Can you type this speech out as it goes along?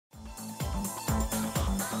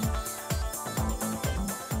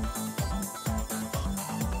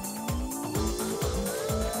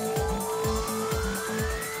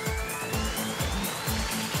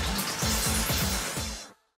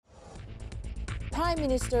Prime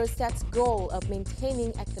Minister sets goal of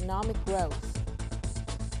maintaining economic growth.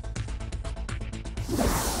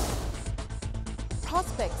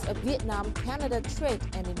 Prospects of Vietnam-Canada trade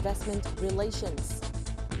and investment relations.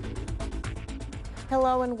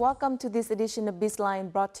 Hello and welcome to this edition of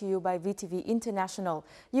BizLine brought to you by VTV International.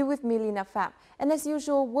 You with me, Lina Pham. And as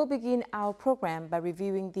usual, we'll begin our program by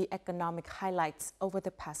reviewing the economic highlights over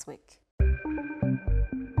the past week.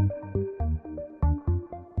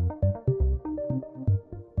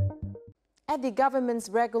 At the government's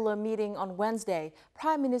regular meeting on Wednesday,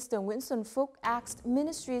 Prime Minister Nguyễn Xuân Phúc asked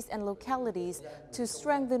ministries and localities to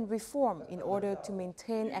strengthen reform in order to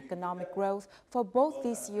maintain economic growth for both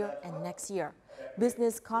this year and next year.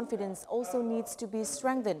 Business confidence also needs to be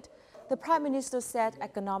strengthened. The Prime Minister said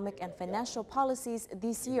economic and financial policies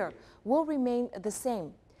this year will remain the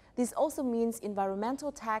same. This also means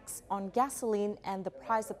environmental tax on gasoline and the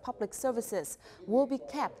price of public services will be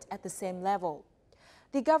kept at the same level.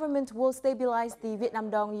 The government will stabilize the Vietnam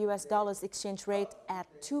Dong US dollars exchange rate at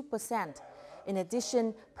 2%. In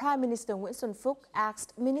addition, Prime Minister Nguyễn Xuân Phúc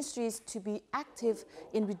asked ministries to be active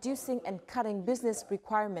in reducing and cutting business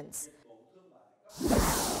requirements.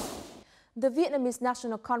 The Vietnamese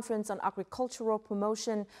National Conference on Agricultural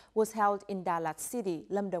Promotion was held in Đà Lạt City,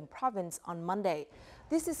 Lâm Đồng Province on Monday.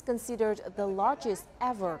 This is considered the largest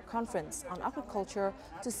ever conference on agriculture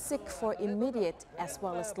to seek for immediate as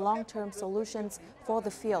well as long-term solutions for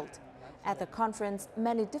the field. At the conference,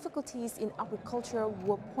 many difficulties in agriculture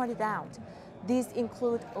were pointed out. These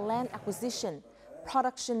include land acquisition,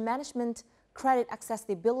 production management, credit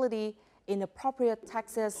accessibility, inappropriate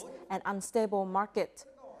taxes, and unstable market.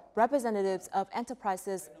 Representatives of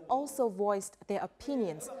enterprises also voiced their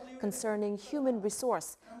opinions concerning human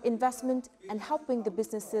resource, investment, and helping the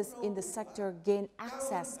businesses in the sector gain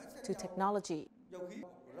access to technology.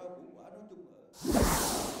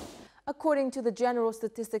 According to the General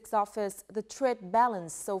Statistics Office, the trade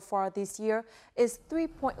balance so far this year is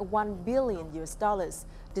 $3.1 billion,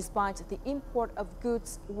 despite the import of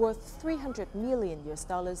goods worth $300 million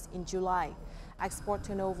in July. Export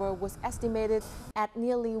turnover was estimated at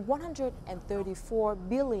nearly $134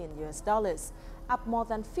 billion, up more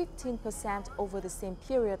than 15% over the same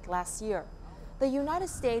period last year. The United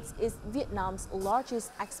States is Vietnam's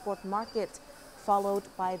largest export market, followed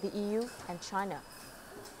by the EU and China.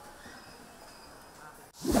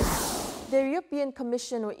 The European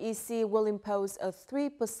Commission, or EC, will impose a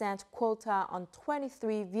 3% quota on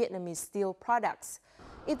 23 Vietnamese steel products.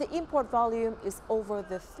 If the import volume is over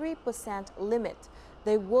the 3% limit,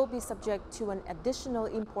 they will be subject to an additional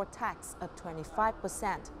import tax of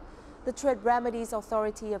 25%. The Trade Remedies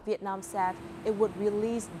Authority of Vietnam said it would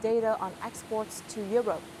release data on exports to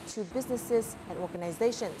Europe to businesses and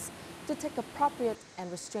organizations to take appropriate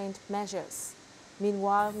and restrained measures.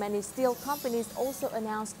 Meanwhile, many steel companies also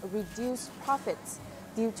announced reduced profits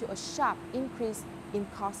due to a sharp increase in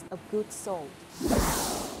cost of goods sold.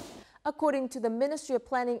 According to the Ministry of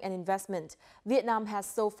Planning and Investment, Vietnam has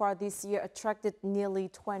so far this year attracted nearly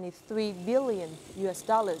 $23 billion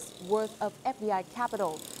worth of FDI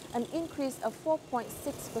capital, an increase of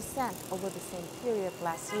 4.6% over the same period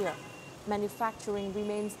last year. Manufacturing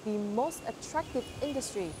remains the most attractive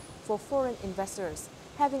industry for foreign investors,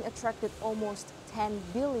 having attracted almost $10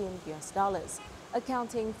 billion,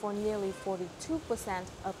 accounting for nearly 42%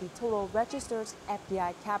 of the total registered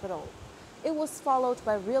FDI capital. It was followed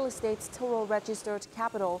by real estate's total registered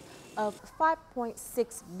capital of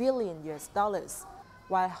 $5.6 billion,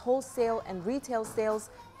 while wholesale and retail sales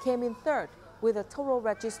came in third with a total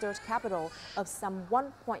registered capital of some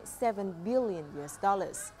 $1.7 billion.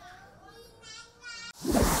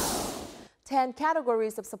 10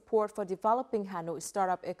 categories of support for developing Hanoi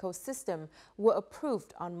startup ecosystem were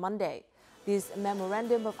approved on Monday. This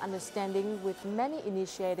Memorandum of Understanding with many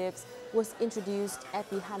initiatives was introduced at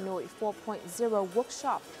the Hanoi 4.0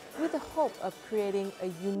 workshop with the hope of creating a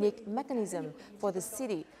unique mechanism for the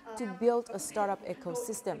city to build a startup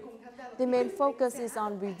ecosystem. The main focus is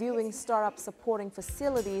on reviewing startup supporting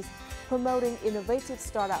facilities, promoting innovative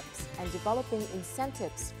startups, and developing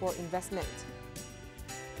incentives for investment.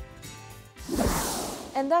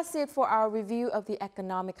 And that's it for our review of the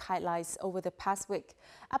economic highlights over the past week.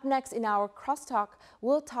 Up next in our crosstalk,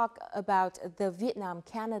 we'll talk about the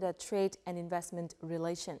Vietnam-Canada trade and investment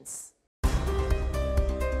relations.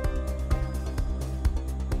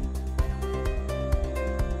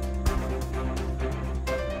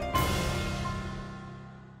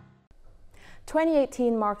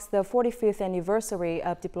 "2018 marks the 45th anniversary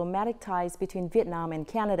of diplomatic ties between Vietnam and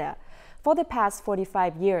Canada. For the past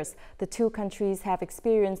 45 years, the two countries have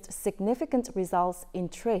experienced significant results in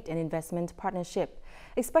trade and investment partnership.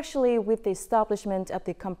 especially with the establishment of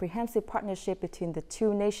the comprehensive partnership between the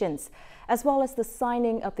two nations, as well as the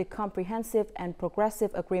signing of the Comprehensive and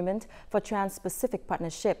Progressive Agreement for Trans-Pacific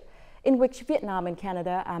Partnership, in which Vietnam and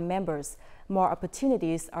Canada are members. More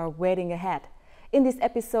opportunities are waiting ahead. In this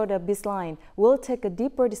episode of BizLine, we'll take a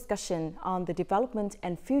deeper discussion on the development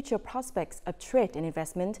and future prospects of trade and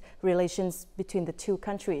investment relations between the two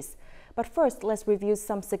countries. But first, let's review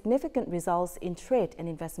some significant results in trade and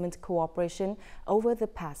investment cooperation over the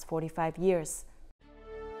past 45 years.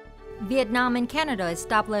 Vietnam and Canada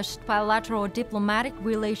established bilateral diplomatic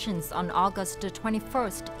relations on August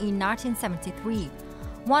 21st in 1973.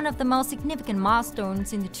 One of the most significant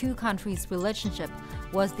milestones in the two countries' relationship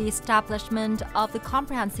was the establishment of the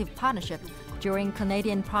Comprehensive Partnership during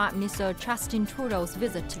Canadian Prime Minister Justin Trudeau's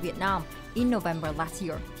visit to Vietnam in November last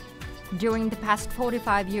year. During the past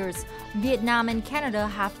 45 years, Vietnam and Canada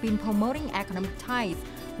have been promoting economic ties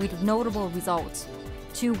with notable results.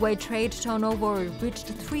 Two-way trade turnover reached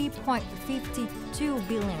 $3.52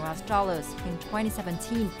 billion in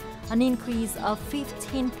 2017, an increase of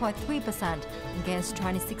 15.3% against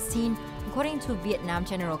 2016, according to Vietnam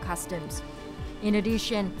General Customs. In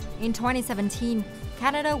addition, in 2017,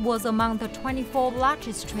 Canada was among the 24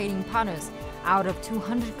 largest trading partners out of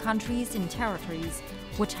 200 countries and territories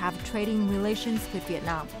which have trading relations with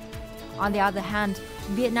Vietnam. On the other hand,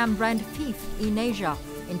 Vietnam ranked 5th in Asia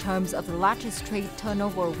in terms of the largest trade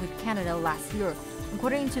turnover with Canada last year,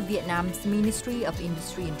 according to Vietnam's Ministry of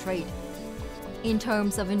Industry and Trade. In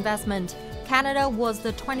terms of investment, Canada was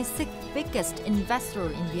the 26th biggest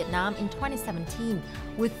investor in Vietnam in 2017,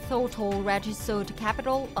 with total registered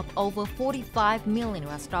capital of over $45 million.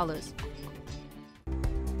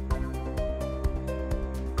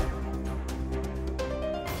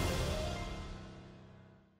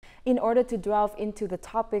 In order to delve into the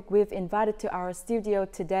topic, we've invited to our studio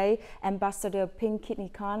today Ambassador Ping Kidney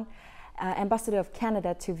Khan, Ambassador of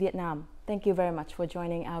Canada to Vietnam. Thank you very much for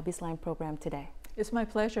joining our BizLine program today. It's my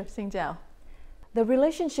pleasure. Xin chào. The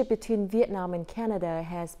relationship between Vietnam and Canada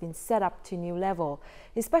has been set up to a new level,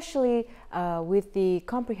 especially with the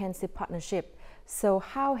Comprehensive Partnership. So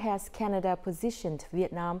how has Canada positioned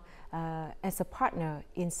Vietnam as a partner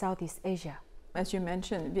in Southeast Asia? As you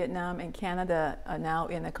mentioned, Vietnam and Canada are now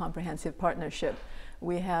in a comprehensive partnership.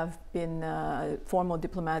 We have been formal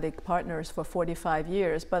diplomatic partners for 45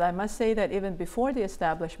 years, but I must say that even before the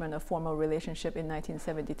establishment of formal relationship in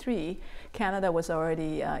 1973, Canada was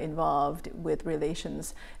already involved with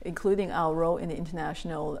relations, including our role in the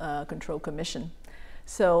International Control Commission.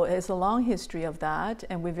 So it's a long history of that,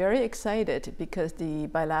 and we're very excited because the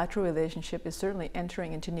bilateral relationship is certainly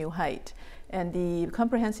entering into new height. And the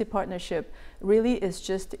comprehensive partnership really is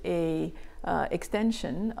just a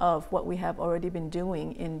extension of what we have already been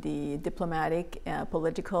doing in the diplomatic,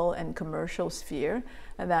 political, and commercial sphere.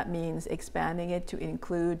 And that means expanding it to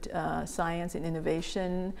include science and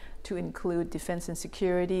innovation, to include defense and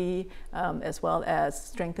security, as well as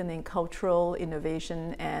strengthening cultural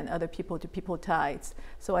innovation and other people-to-people ties.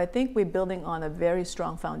 So I think we're building on a very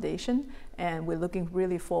strong foundation, and we're looking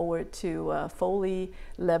really forward to fully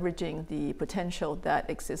leveraging the potential that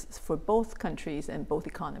exists for both countries and both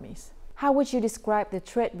economies. How would you describe the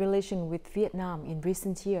trade relation with Vietnam in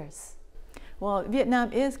recent years? Well,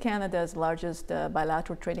 Vietnam is Canada's largest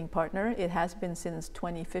bilateral trading partner. It has been since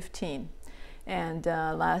 2015. And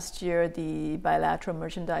last year, the bilateral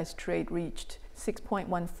merchandise trade reached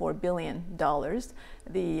 $6.14 billion.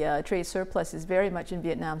 The trade surplus is very much in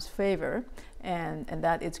Vietnam's favor, and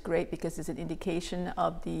that is great because it's an indication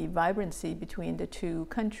of the vibrancy between the two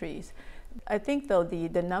countries. I think, though,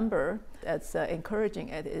 the number, as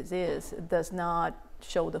encouraging as it is, does not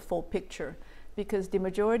show the full picture, because the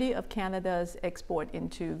majority of Canada's export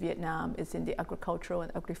into Vietnam is in the agricultural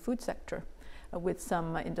and agri-food sector, with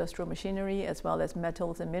some industrial machinery as well as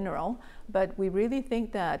metals and mineral. But we really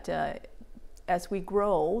think that as we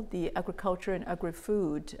grow the agriculture and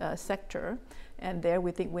agri-food sector, and there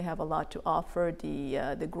we think we have a lot to offer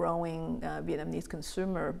the growing Vietnamese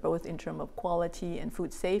consumer, both in terms of quality and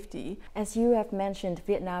food safety. As you have mentioned,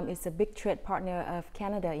 Vietnam is a big trade partner of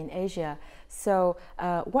Canada in Asia. So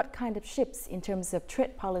what kind of shifts in terms of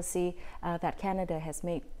trade policy that Canada has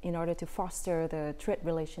made in order to foster the trade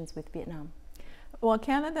relations with Vietnam? Well,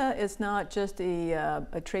 Canada is not just a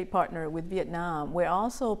trade partner with Vietnam. We're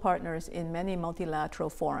also partners in many multilateral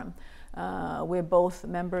forums. We're both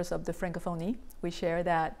members of the Francophonie. We share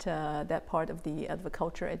that part of the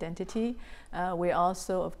culture identity. We're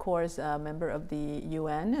also, of course, a member of the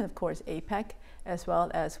UN and, of course, APEC, as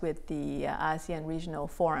well as with the ASEAN Regional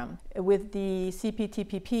Forum. With the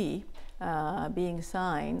CPTPP, being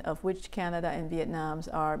signed, of which Canada and Vietnam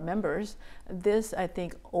are members. This, I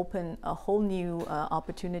think, opened a whole new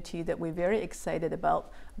opportunity that we're very excited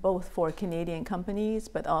about, both for Canadian companies,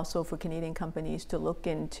 but also for Canadian companies to look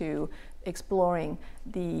into exploring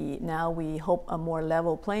the, now we hope, a more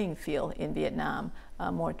level playing field in Vietnam,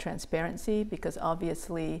 more transparency, because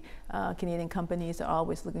obviously Canadian companies are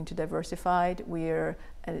always looking to diversify. We're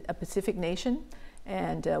a Pacific nation,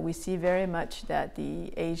 and we see very much that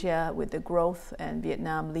the Asia with the growth and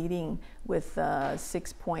Vietnam leading with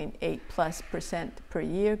 6.8+% per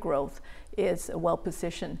year growth is well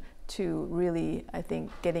positioned to really, I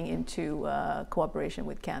think, getting into cooperation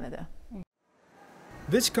with Canada.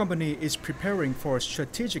 This company is preparing for a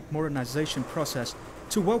strategic modernization process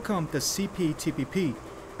to welcome the CPTPP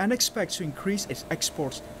and expects to increase its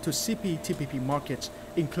exports to CPTPP markets,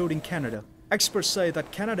 including Canada. Experts say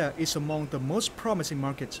that Canada is among the most promising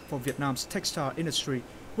markets for Vietnam's textile industry,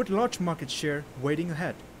 with large market share waiting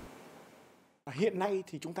ahead. Hiện nay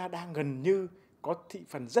thì chúng ta đang gần như có thị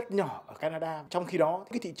phần rất nhỏ ở Canada. Trong khi đó,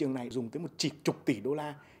 cái thị trường này dùng tới chục tỷ đô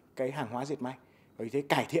la cái hàng hóa dệt may. Vì thế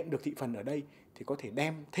cải thiện được thị phần ở đây thì có thể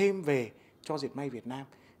đem thêm về cho dệt may Việt Nam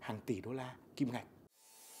hàng tỷ đô la kim ngạch.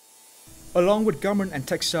 Along with government and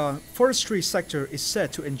textile, forestry sector is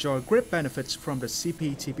said to enjoy great benefits from the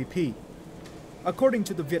CPTPP. According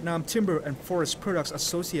to the Vietnam Timber and Forest Products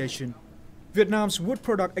Association, Vietnam's wood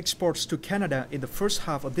product exports to Canada in the first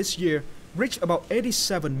half of this year reached about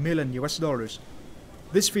 $87 million.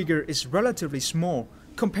 This figure is relatively small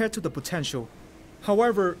compared to the potential.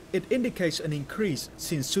 However, it indicates an increase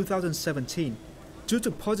since 2017 due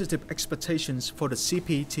to positive expectations for the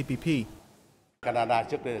CPTPP. Canada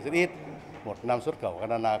trước đây là rất ít, một năm xuất khẩu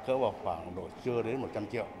Canada cỡ vào khoảng độ chưa đến 100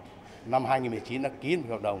 triệu. Năm 2019 đã ký một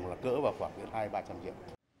hợp đồng là cỡ vào khoảng 200-300 triệu.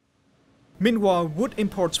 Meanwhile, wood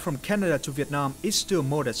imports from Canada to Vietnam is still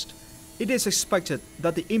modest. It is expected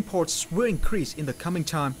that the imports will increase in the coming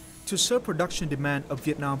time to serve production demand of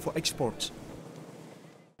Vietnam for exports.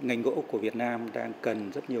 Ngành gỗ của Việt Nam đang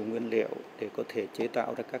cần rất nhiều nguyên liệu để có thể chế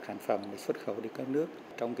tạo ra các sản phẩm để xuất khẩu đi các nước.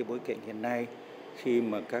 Trong cái bối cảnh hiện nay, khi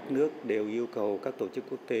mà các nước đều yêu cầu, các tổ chức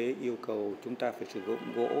quốc tế yêu cầu chúng ta phải sử dụng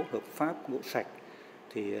gỗ hợp pháp, gỗ sạch,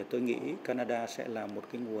 thì tôi nghĩ Canada sẽ là một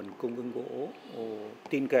cái nguồn cung ứng gỗ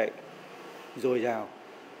tin cậy, dồi dào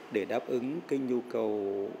để đáp ứng cái nhu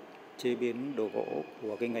cầu chế biến đồ gỗ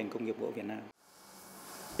của cái ngành công nghiệp gỗ Việt Nam.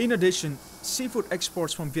 In addition, seafood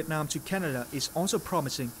exports from Vietnam to Canada is also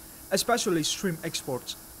promising, especially shrimp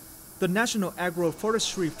exports. The National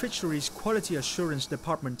Agroforestry Fisheries Quality Assurance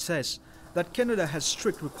Department says that Canada has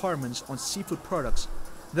strict requirements on seafood products.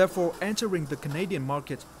 Therefore, entering the Canadian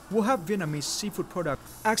market will have Vietnamese seafood products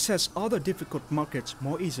access other difficult markets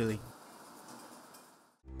more easily.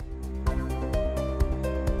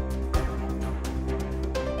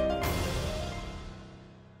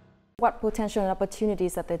 What potential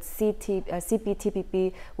opportunities that the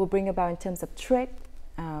CPTPP will bring about in terms of trade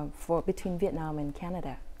between Vietnam and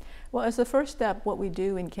Canada? Well, as a first step, what we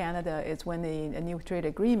do in Canada is when a new trade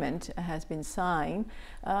agreement has been signed,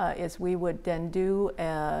 is we would then do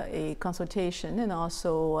a consultation and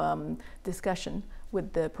also discussion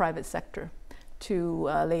with the private sector to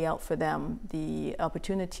lay out for them the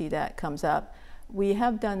opportunity that comes up. We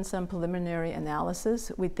have done some preliminary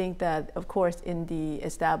analysis. We think that, of course, in the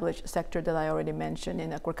established sector that I already mentioned,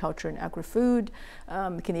 in agriculture and agri-food,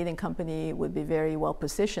 the Canadian company would be very well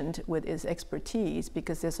positioned with its expertise,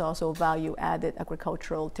 because there's also value-added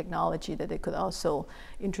agricultural technology that they could also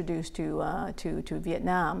introduce to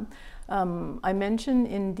Vietnam. I mentioned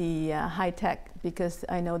in the high-tech, because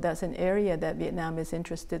I know that's an area that Vietnam is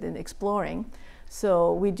interested in exploring.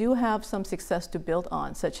 So we do have some success to build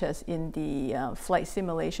on, such as in the flight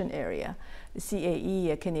simulation area. The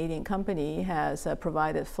CAE, a Canadian company, has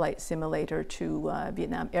provided flight simulator to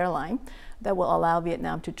Vietnam Airlines that will allow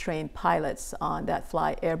Vietnam to train pilots on that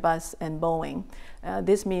fly Airbus and Boeing.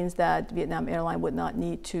 This means that Vietnam Airlines would not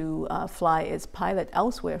need to fly its pilot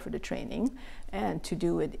elsewhere for the training, and to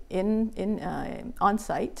do it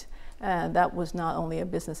on-site. That was not only a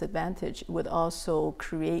business advantage, it would also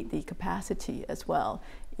create the capacity as well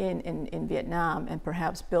in Vietnam, and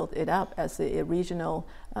perhaps build it up as a regional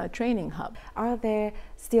training hub. Are there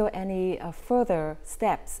still any further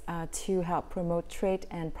steps to help promote trade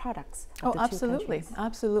and products of the absolutely, two countries?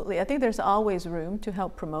 Absolutely. I think there's always room to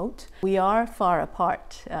help promote. We are far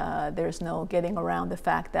apart. There's no getting around the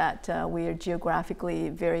fact that we are geographically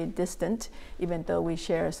very distant, even though we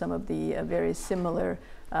share some of the very similar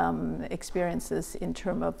experiences in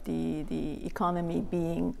terms of the economy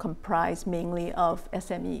being comprised mainly of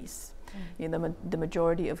SMEs. You know, the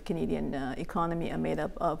majority of Canadian economy are made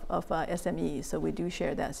up of SMEs, so we do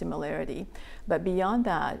share that similarity. But beyond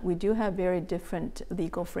that, we do have very different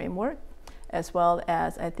legal framework, as well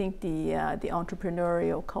as, I think, the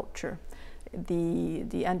entrepreneurial culture.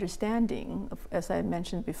 The understanding of, as I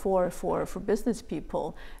mentioned before, for business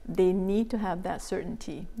people, they need to have that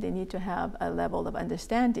certainty. They need to have a level of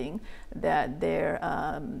understanding that their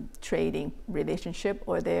trading relationship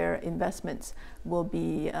or their investments will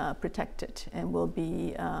be protected and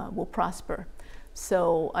will prosper.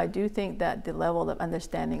 So I do think that the level of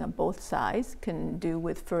understanding on both sides can do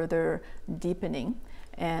with further deepening.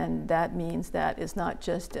 And that means that it's not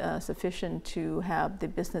just sufficient to have the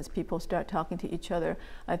business people start talking to each other.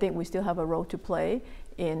 I think we still have a role to play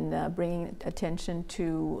in bringing attention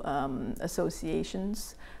to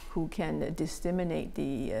associations who can disseminate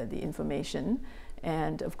the information.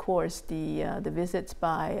 And of course, the visits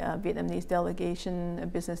by Vietnamese delegation, a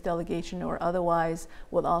business delegation or otherwise,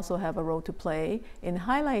 will also have a role to play in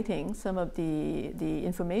highlighting some of the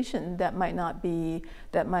information that might not be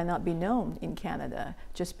known in Canada,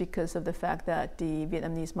 just because of the fact that the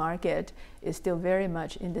Vietnamese market is still very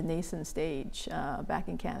much in the nascent stage back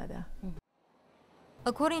in Canada.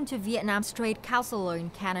 According to Vietnam's trade counselor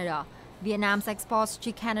in Canada, Vietnam's exports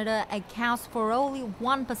to Canada accounts for only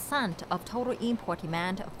 1% of total import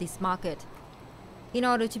demand of this market. In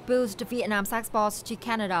order to boost Vietnam's exports to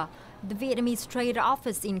Canada, the Vietnamese Trade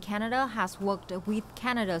Office in Canada has worked with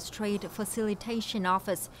Canada's Trade Facilitation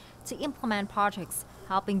Office to implement projects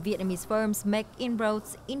helping Vietnamese firms make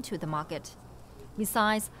inroads into the market.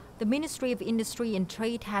 Besides, the Ministry of Industry and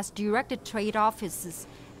Trade has directed trade offices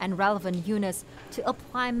and relevant units to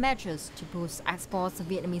apply measures to boost exports of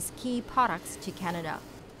Vietnamese key products to Canada.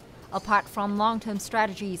 Apart from long-term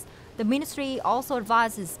strategies, the ministry also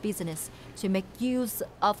advises business to make use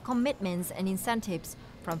of commitments and incentives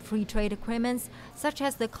from free trade agreements, such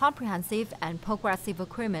as the Comprehensive and Progressive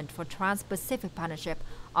Agreement for Trans-Pacific Partnership,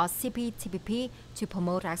 or CPTPP, to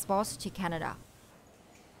promote exports to Canada.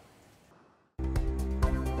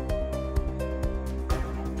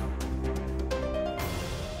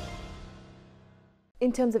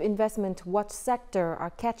 In terms of investment, what sector are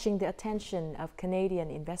catching the attention of Canadian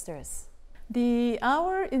investors?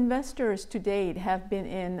 Our investors to date have been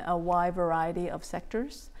in a wide variety of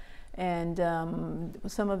sectors, and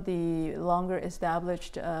some of the longer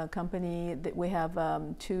established company that we have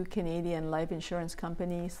two Canadian life insurance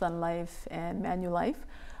companies, Sun Life and Manulife,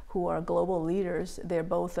 who are global leaders. They're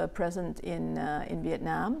both present in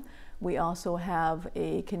Vietnam. We also have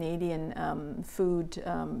a Canadian food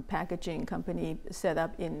packaging company set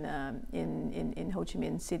up in Ho Chi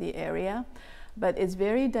Minh City area. But it's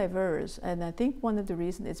very diverse, and I think one of the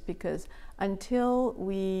reasons is because until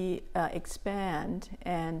we expand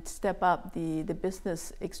and step up the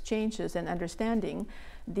business exchanges and understanding,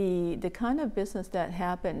 the kind of business that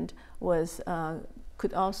happened was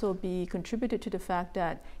could also be contributed to the fact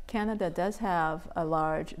that Canada does have a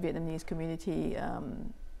large Vietnamese community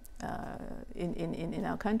in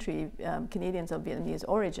our country, Canadians of Vietnamese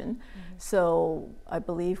origin. Mm-hmm. So I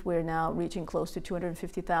believe we're now reaching close to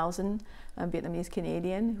 250,000 Vietnamese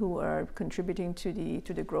Canadian who are contributing to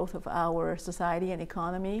the growth of our society and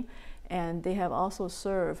economy, and they have also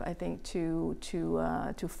served, I think, to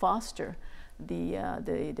foster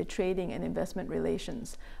the trading and investment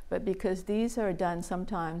relations. But because these are done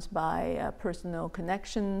sometimes by personal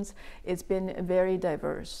connections, it's been very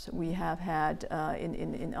diverse. We have had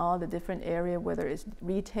in all the different areas, whether it's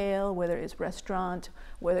retail, whether it's restaurant,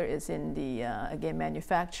 whether it's in the again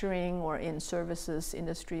manufacturing or in services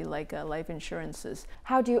industry like life insurances.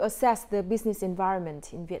 How do you assess the business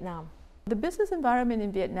environment in Vietnam? The business environment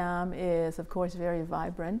in Vietnam is, of course, very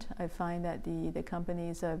vibrant. I find that the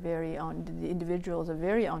companies are the individuals are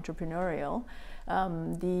very entrepreneurial.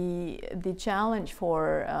 The challenge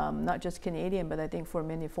for not just Canadian, but I think for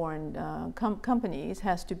many foreign companies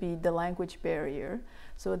has to be the language barrier.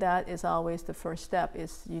 So that is always the first step,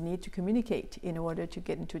 is you need to communicate in order to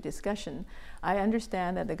get into discussion. I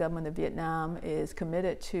understand that the government of Vietnam is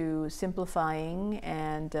committed to simplifying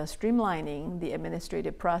and streamlining the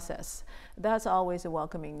administrative process. That's always a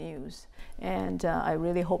welcoming news. And I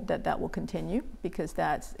really hope that that will continue, because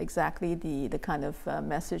that's exactly the kind of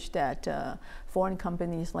message that foreign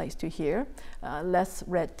companies like to hear. Less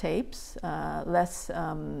red tapes, less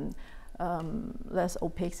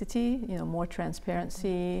opacity, more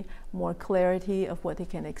transparency, more clarity of what they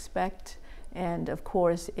can expect, and of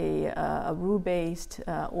course a rule-based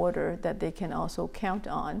order that they can also count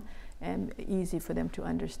on and easy for them to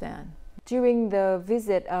understand. During the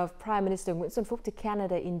visit of Prime Minister Nguyễn Xuân Phúc to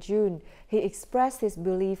Canada in June, he expressed his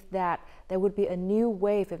belief that there would be a new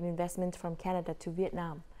wave of investment from Canada to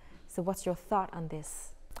Vietnam. So what's your thought on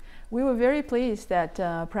this? We were very pleased that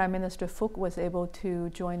Prime Minister Phúc was able to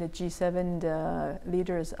join the G7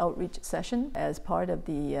 leaders outreach session as part of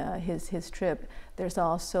his trip. There's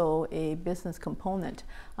also a business component.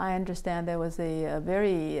 I understand there was a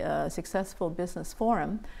very successful business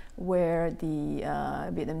forum where the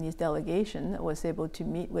Vietnamese delegation was able to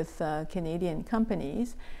meet with Canadian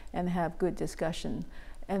companies and have good discussion.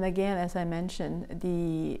 And again, as I mentioned,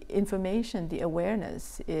 the information, the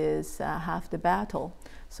awareness is half the battle.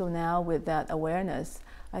 So now with that awareness,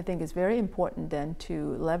 I think it's very important then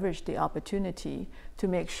to leverage the opportunity to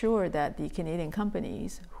make sure that the Canadian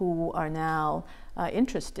companies who are now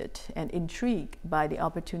interested and intrigued by the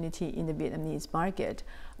opportunity in the Vietnamese market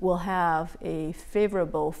will have a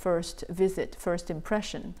favorable first visit, first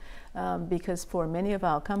impression. Because for many of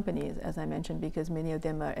our companies, as I mentioned, because many of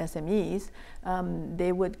them are SMEs,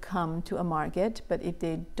 they would come to a market, but if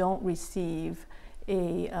they don't receive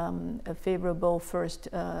a favorable first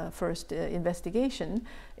investigation,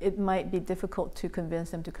 it might be difficult to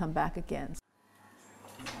convince them to come back again.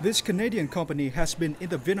 This Canadian company has been in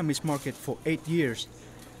the Vietnamese market for 8 years.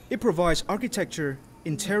 It provides architecture,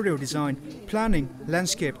 interior design, planning,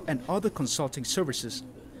 landscape, and other consulting services.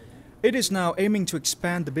 It is now aiming to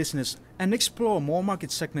expand the business and explore more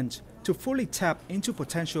market segments to fully tap into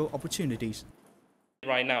potential opportunities.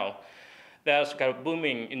 Right now, there's kind of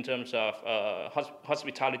booming in terms of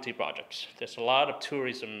hospitality projects. There's a lot of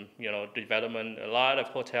tourism, development, a lot of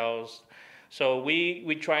hotels. So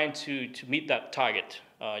we're trying to meet that target,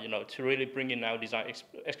 to really bring in our design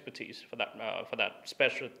expertise for that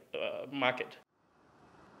special market.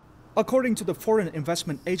 According to the Foreign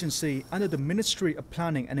Investment Agency under the Ministry of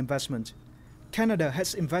Planning and Investment, Canada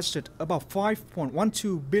has invested about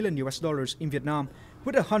 $5.12 billion in Vietnam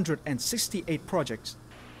with 168 projects.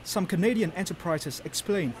 Some Canadian enterprises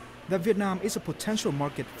explain that Vietnam is a potential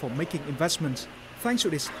market for making investments thanks to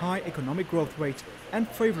its high economic growth rate and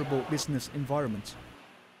favorable business environment.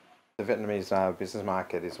 The Vietnamese business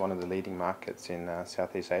market is one of the leading markets in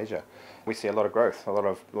Southeast Asia. We see a lot of growth, a lot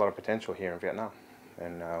of potential here in Vietnam,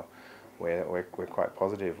 and we're quite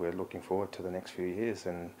positive. We're looking forward to the next few years,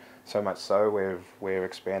 and so much so we're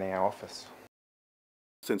expanding our office.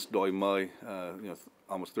 Since Doi Moi,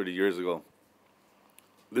 almost 30 years ago,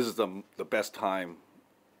 this is the best time,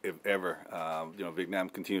 if ever. Vietnam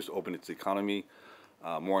continues to open its economy.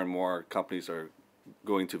 More and more companies are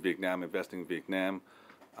going to Vietnam, investing in Vietnam.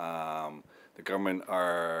 The government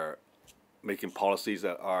are making policies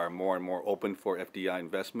that are more and more open for FDI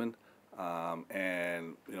investment.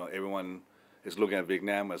 And everyone is looking at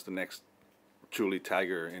Vietnam as the next truly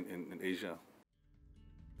tiger in Asia.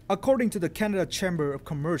 According to the Canada Chamber of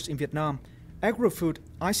Commerce in Vietnam, agri-food,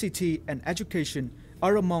 ICT, and education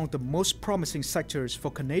are among the most promising sectors for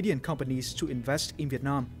Canadian companies to invest in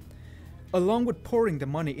Vietnam. Along with pouring the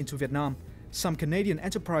money into Vietnam, some Canadian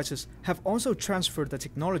enterprises have also transferred the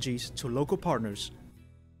technologies to local partners.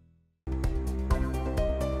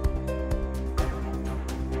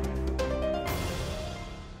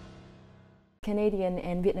 Canadian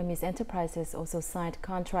and Vietnamese enterprises also signed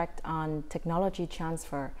contract on technology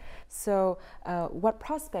transfer. So what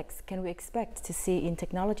prospects can we expect to see in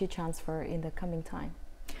technology transfer in the coming time?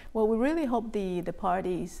 Well, we really hope the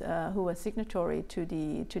parties who are signatory to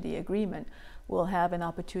the agreement will have an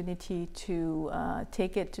opportunity to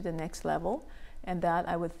take it to the next level, and that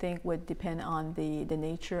I would think would depend on the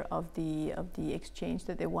nature of the exchange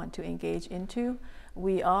that they want to engage into.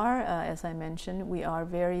 We are, as I mentioned, we are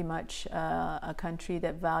very much a country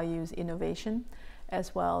that values innovation,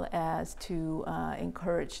 as well as to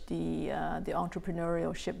encourage the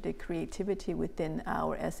entrepreneurship, the creativity within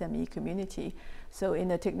our SME community. So in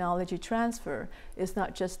the technology transfer, it's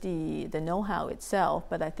not just the know-how itself,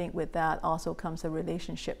 but I think with that also comes a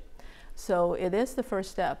relationship. So it is the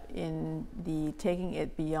first step in the taking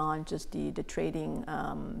it beyond just the trading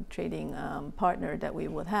partner that we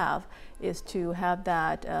would have, is to have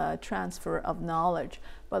that transfer of knowledge.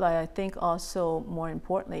 But I think also more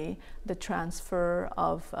importantly, the transfer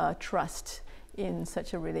of trust in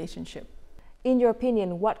such a relationship. In your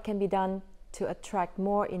opinion, what can be done to attract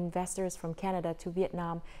more investors from Canada to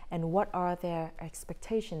Vietnam, and what are their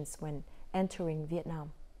expectations when entering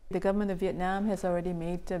Vietnam? The government of Vietnam has already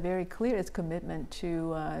made very clear its commitment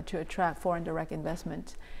to attract foreign direct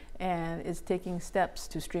investment, and is taking steps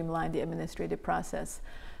to streamline the administrative process.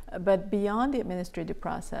 But beyond the administrative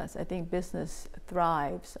process, I think business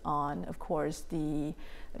thrives on, of course, the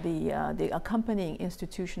accompanying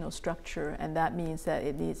institutional structure, and that means that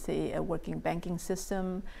it needs a working banking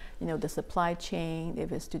system. You know, the supply chain,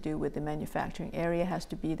 if it's to do with the manufacturing area, has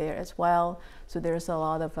to be there as well. So there's a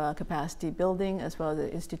lot of capacity building as well as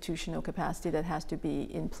the institutional capacity that has to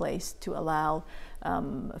be in place to allow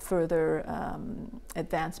further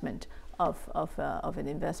advancement of an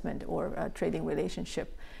investment or a trading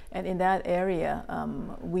relationship. And in that area,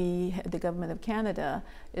 the government of Canada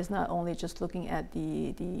is not only just looking at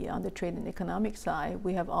on the trade and economic side,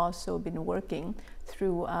 we have also been working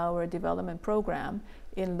through our development program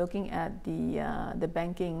in looking at the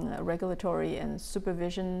banking regulatory and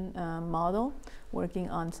supervision model,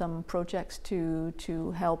 working on some projects to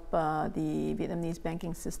help the Vietnamese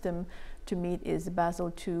banking system to meet its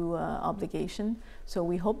Basel II obligation. So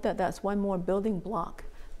we hope that that's one more building block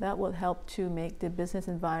that will help to make the business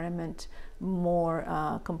environment more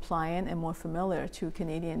compliant and more familiar to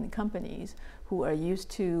Canadian companies who are used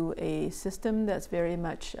to a system that's very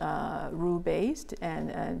much rule-based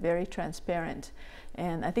and very transparent.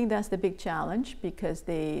 And I think that's the big challenge, because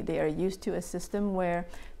they are used to a system where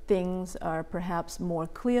things are perhaps more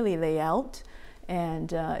clearly laid out,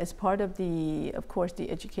 and it's part of of course, the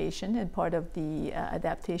education and part of the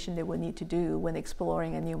adaptation they will need to do when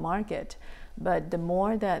exploring a new market. But the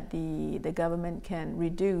more that the government can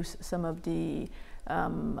reduce some of the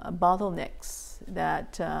bottlenecks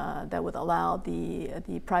that would allow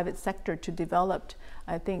the private sector to develop,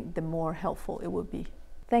 I think the more helpful it will be.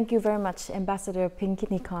 Thank you very much, Ambassador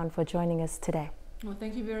Pinckney-Con, for joining us today. Well,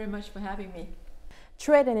 thank you very much for having me.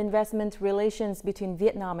 Trade and investment relations between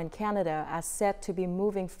Vietnam and Canada are said to be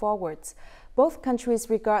moving forwards. Both countries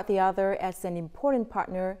regard the other as an important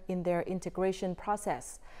partner in their integration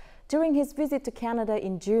process. During his visit to Canada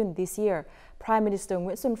in June this year, Prime Minister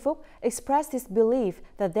Nguyễn Xuân Phúc expressed his belief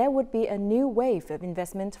that there would be a new wave of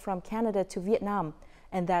investment from Canada to Vietnam,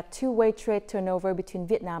 and that two-way trade turnover between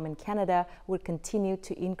Vietnam and Canada would continue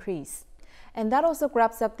to increase. And that also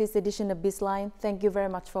wraps up this edition of BizLine. Thank you very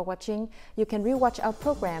much for watching. You can rewatch our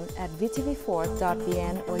program at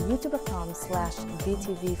vtv4.vn or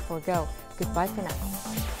youtube.com/vtv4go. Goodbye for now.